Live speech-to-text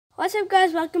What's up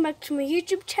guys, welcome back to my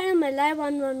YouTube channel, my Live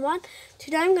 111.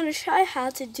 Today I'm going to show you how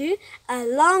to do a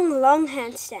long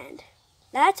handstand.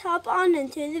 Let's hop on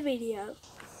into the video.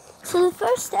 So the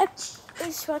first step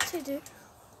is what to do.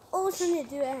 Always when you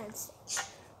do a handstand,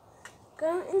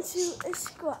 go into a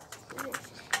squat position.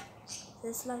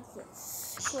 Just like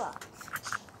this, squat.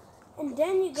 And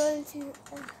then you go into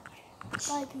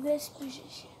like this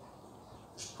position.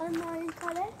 I don't know how you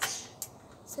call it.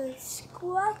 So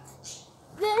squat,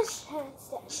 this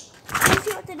handstand. You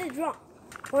see what I did wrong?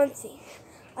 One thing,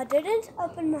 I didn't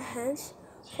open my hands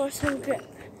for some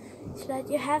grip, so that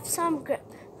you have some grip.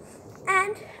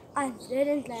 And I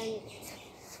didn't land it.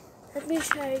 Let me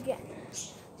show you again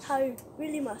how you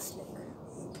really must look.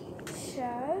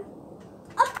 So,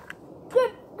 up,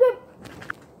 grip,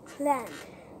 land.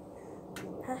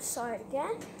 Let's try it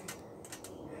again.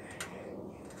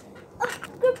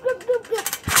 Up, grip.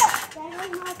 That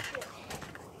was not good.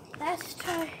 Let's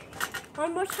try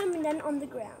one more time and then on the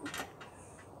ground.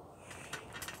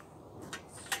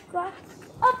 Squat,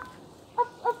 up.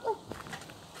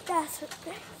 That's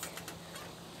great.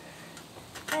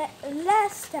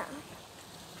 Last down.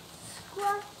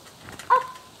 Squat,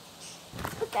 up.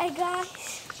 Okay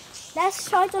guys, let's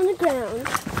try it on the ground.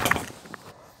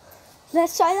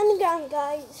 Let's try it on the ground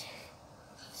guys.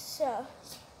 So,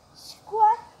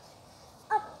 squat,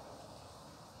 up.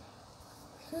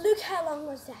 Look how long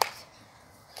was that.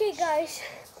 Okay guys,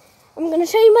 I'm going to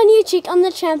show you my new trick on the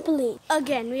trampoline.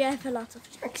 Again, we have a lot of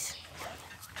tricks.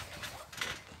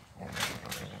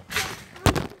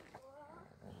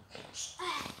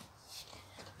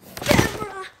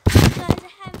 Camera! Guys, I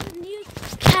have a new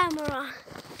camera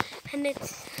and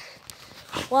it's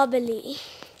wobbly.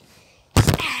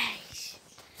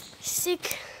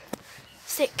 Sick.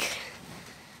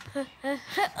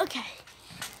 Okay.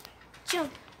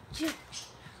 Jump.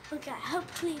 Okay,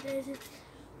 hopefully there's a...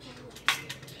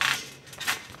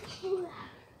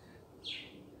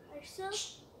 I still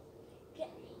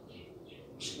get...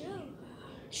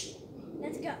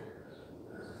 Let's go.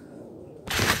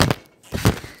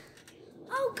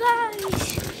 Oh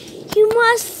guys, you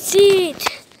must see it.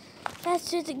 Let's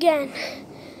do it again.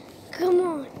 Come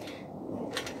on.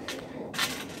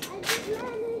 I just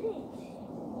landed it.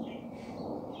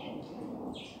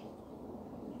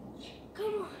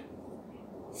 Come on.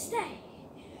 Stay.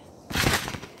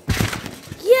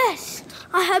 Yes!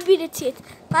 I have beat it.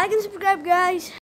 Like and subscribe guys.